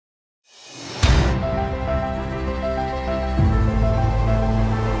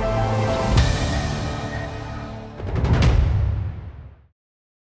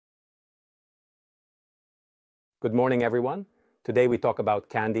Good morning, everyone. Today we talk about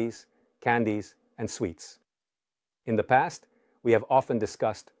candies, and sweets. In the past, we have often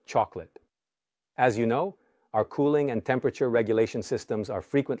discussed chocolate. As you know, our cooling and temperature regulation systems are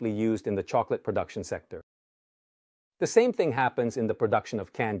frequently used in the chocolate production sector. The same thing happens in the production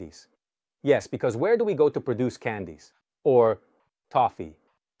of candies. Yes, because where do we go to produce candies? Or toffee,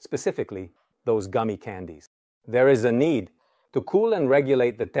 specifically those gummy candies. There is a need to cool and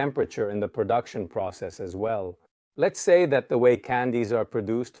regulate the temperature in the production process as well. Let's say that the way candies are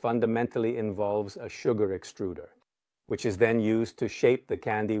produced fundamentally involves a sugar extruder, which is then used to shape the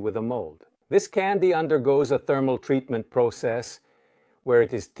candy with a mold. This candy undergoes a thermal treatment process where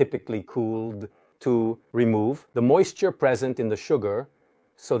it is typically cooled to remove the moisture present in the sugar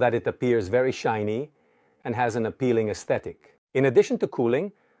so that it appears very shiny and has an appealing aesthetic. In addition to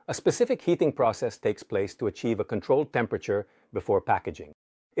cooling, a specific heating process takes place to achieve a controlled temperature before packaging.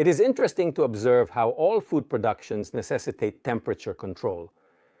 It is interesting to observe how all food productions necessitate temperature control,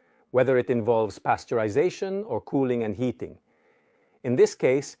 whether it involves pasteurization or cooling and heating. In this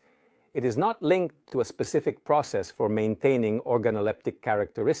case, it is not linked to a specific process for maintaining organoleptic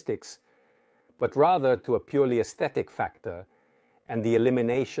characteristics, but rather to a purely aesthetic factor and the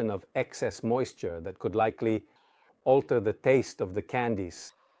elimination of excess moisture that could likely alter the taste of the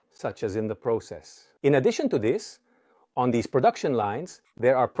candies, such as in the process. In addition to this, on these production lines,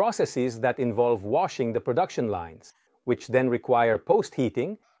 there are processes that involve washing the production lines, which then require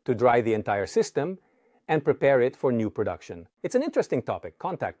post-heating to dry the entire system and prepare it for new production. It's an interesting topic.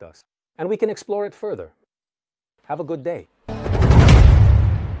 Contact us, and we can explore it further. Have a good day.